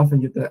sign off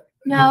and get that?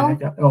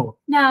 No.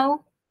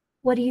 No.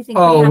 What do you think?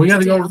 We got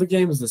to go over the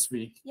games this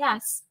week.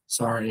 Yes.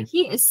 Sorry.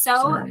 He is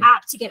so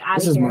apt to get out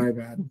of here. This is my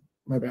bad.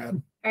 My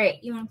bad. All right.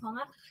 You want to pull him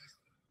up?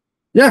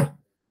 Yeah.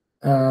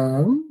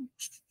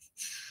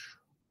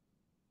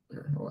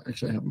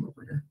 Actually, I have him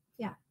over here.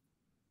 Yeah.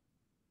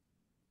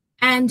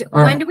 And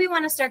when do we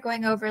want to start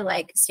going over,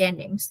 like,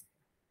 standings?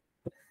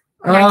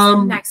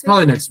 Next week?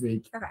 Probably next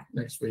week. Okay.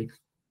 Next week.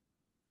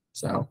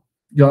 So,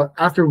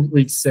 after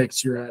week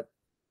 6, you're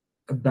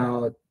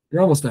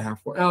almost at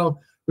halfway. Oh,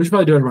 we should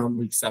probably do it around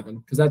week 7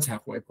 because that's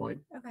halfway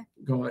point. Okay.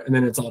 And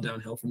then it's all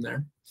downhill from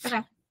there.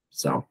 Okay.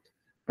 So, all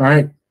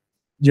right.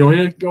 Do you want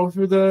me to go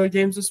through the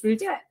games this week?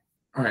 Do it.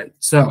 All right.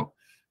 So,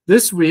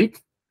 this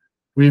week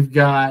we've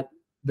got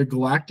the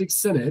Galactic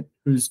Senate,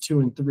 who's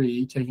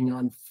 2-3, taking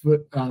on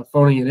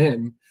Phoning It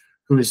In,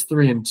 who is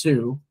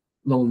 3-2.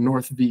 Little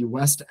North v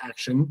West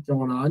action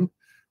going on.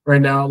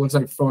 Right now, it looks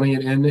like Phoning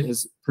It In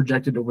is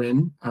projected to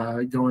win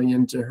going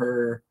into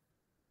her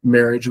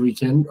marriage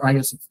weekend. I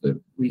guess it's the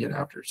weekend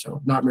after,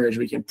 so not marriage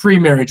weekend,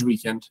 pre-marriage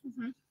weekend.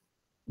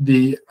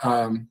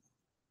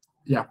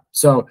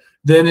 So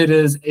then it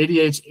is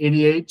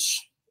ADH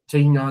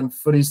taking on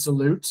Footy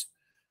Salute.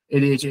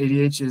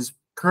 ADH is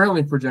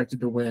currently projected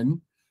to win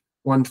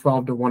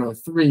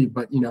 112-103,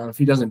 but if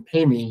he doesn't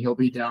pay me, he'll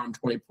be down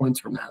 20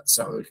 points from that,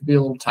 so it could be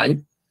a little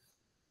tight.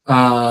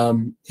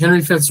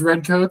 Henry V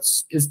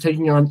Redcoats is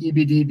taking on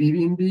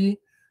EBDB.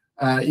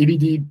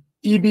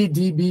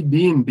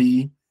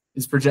 EBDB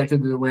is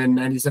projected to win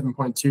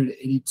 97.2 to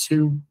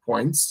 82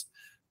 points.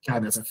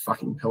 God, that's a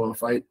fucking pillow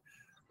fight.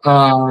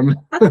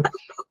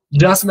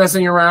 Just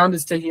Messing Around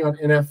is taking on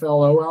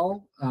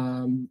NFLOL.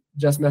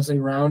 Just Messing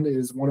Around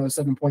is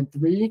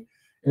 107.3.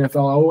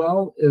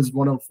 NFLOL is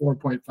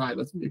 104.5. That's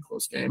going to be a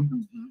close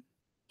game.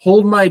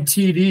 Hold My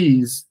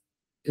TDs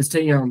is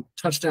taking on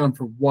Touchdown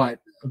for What?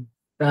 A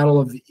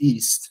Battle of the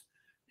East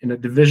in a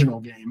divisional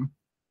game.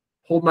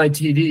 Hold My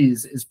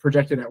TDs is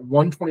projected at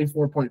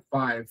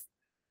 124.5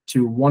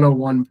 to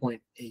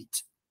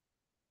 101.8.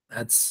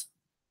 That's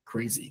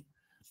crazy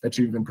that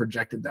you even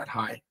projected that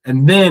high.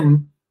 And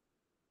then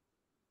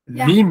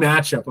the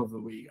matchup of the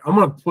week. I'm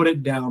going to put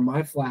it down,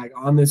 my flag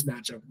on this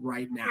matchup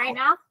right now. Right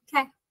now?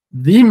 Okay.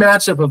 The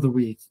matchup of the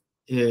week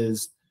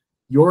is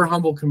your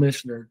humble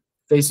commissioner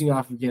facing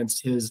off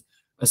against his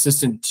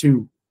assistant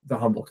to the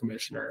humble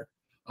commissioner,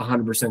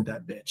 100%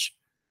 that bitch.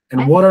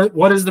 And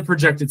what is the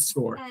projected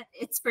score?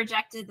 It's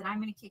projected that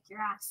I'm going to kick your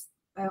ass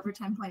by over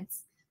 10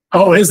 points.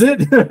 Oh, is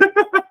it?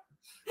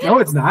 No,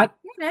 it's not.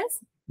 Yeah, it is.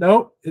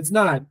 No, it's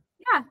not.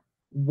 Yeah.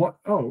 What?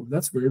 Oh,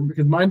 that's weird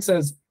because mine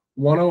says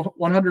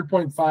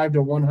 100.5 to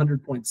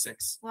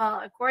 100.6.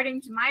 Well,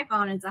 according to my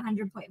phone, it's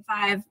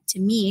 100.5 to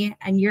me,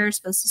 and you're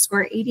supposed to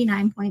score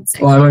 89.6.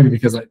 Well, that might be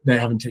because they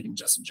haven't taken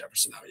Justin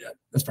Jefferson out yet.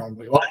 That's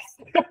probably why.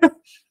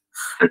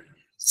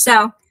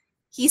 So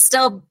he's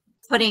still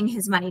putting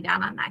his money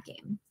down on that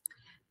game.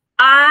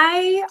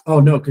 Oh,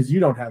 no, because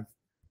you don't have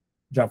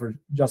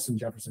Justin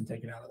Jefferson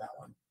taken out of that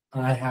one.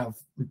 I have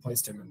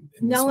replaced him.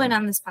 In no one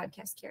on this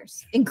podcast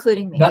cares,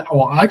 including me.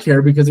 I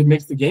care because it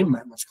makes the game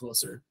that much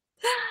closer.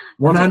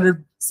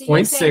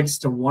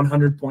 100.6 to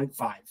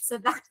 100.5. So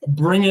that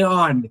bring it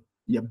on,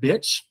 you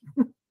bitch.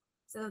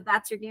 So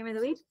that's your game of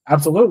the week?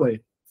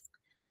 Absolutely.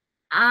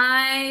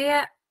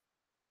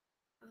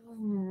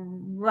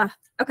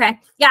 Okay.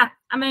 Yeah,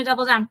 I'm going to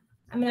double down.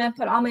 I'm going to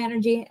put all my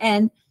energy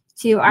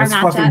into our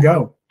matchup. Let's fucking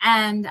go.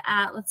 And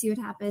let's see what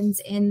happens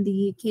in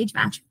the cage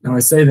match. Now, I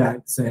say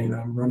that saying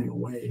I'm running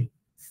away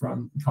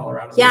from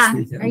Colorado this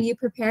weekend. Are you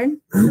prepared?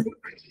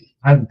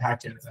 I haven't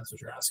packed yet, if that's what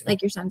you're asking.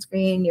 Like your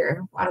sunscreen,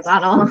 your water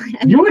bottle.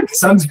 You want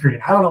sunscreen.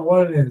 I don't know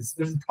what it is.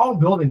 There's tall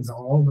buildings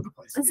all over the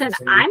place. Listen,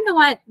 I'm the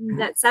one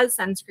that says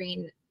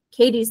sunscreen.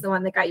 Katie's the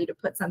one that got you to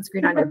put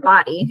sunscreen on your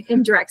body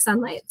in direct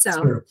sunlight.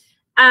 So,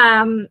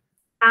 I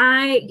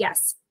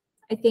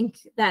think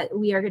that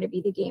we are going to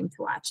be the game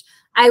to watch.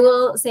 I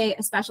will say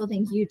a special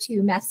thank you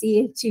to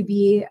Messi to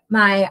be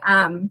my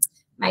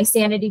my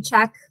sanity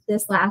check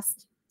this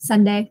last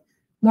Sunday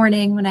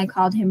morning when I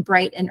called him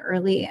bright and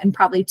early and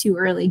probably too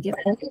early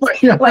given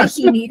what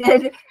he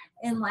needed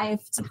in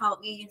life to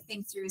help me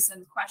think through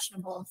some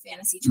questionable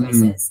fantasy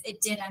choices. It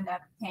did end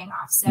up paying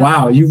off. So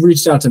wow, you've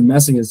reached out to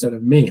Messing instead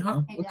of me,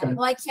 huh? Okay.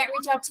 Well, I can't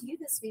reach out to you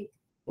this week.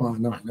 Well,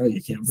 no, I know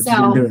you can't, but you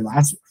didn't do it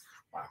last week.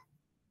 Wow.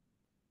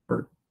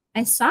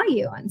 I saw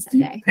you on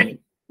Sunday.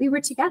 We were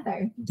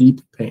together.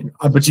 Deep pain.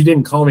 But you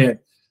didn't call me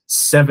at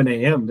 7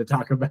 a.m. to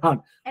talk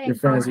about your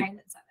fantasy. I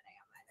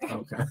didn't call at 7 a.m. either.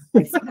 Okay.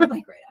 Like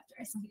right after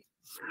I saw you.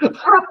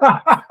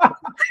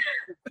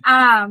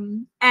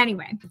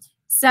 Anyway,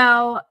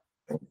 so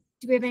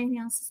do we have anything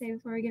else to say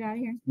before we get out of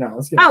here? No,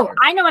 let's get out of here.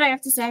 I know what I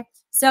have to say.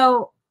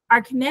 So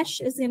our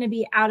commish is going to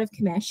be out of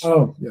commish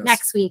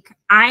next week.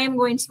 I am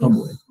going to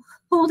be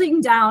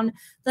holding down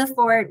the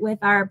fort with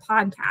our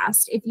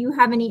podcast. If you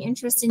have any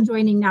interest in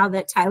joining now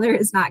that Tyler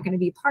is not going to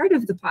be part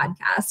of the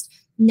podcast,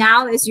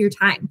 now is your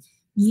time.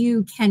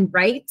 You can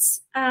write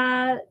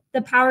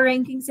the power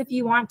rankings if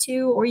you want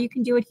to, or you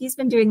can do what he's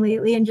been doing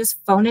lately and just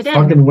phone it in.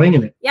 Fucking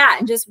winging it. Yeah,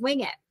 and just wing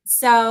it.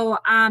 So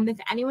if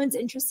anyone's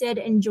interested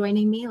in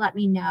joining me, let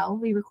me know.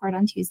 We record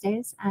on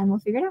Tuesdays and we'll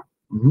figure it out.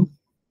 Mm-hmm.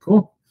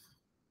 Cool.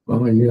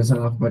 Well, are you guys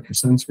off about your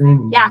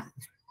sunscreen? Yeah.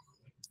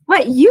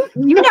 What you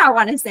now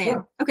want to say?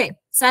 Okay,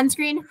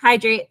 sunscreen,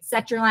 hydrate,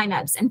 set your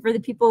lineups, and for the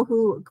people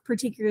who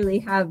particularly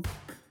have,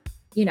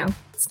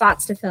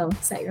 spots to fill,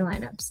 set your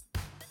lineups.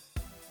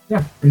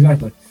 Yeah,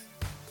 exactly.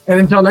 And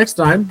until next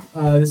time,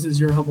 this is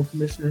your humble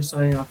commissioner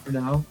signing off for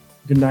now.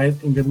 Good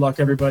night and good luck,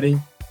 everybody.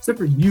 Except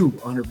for you,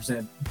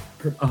 100%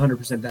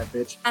 that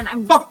bitch.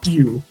 And fuck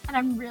you. And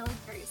I'm really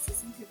curious to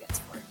see who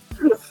gets scored.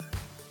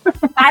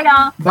 Bye,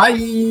 y'all.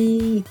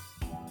 Bye.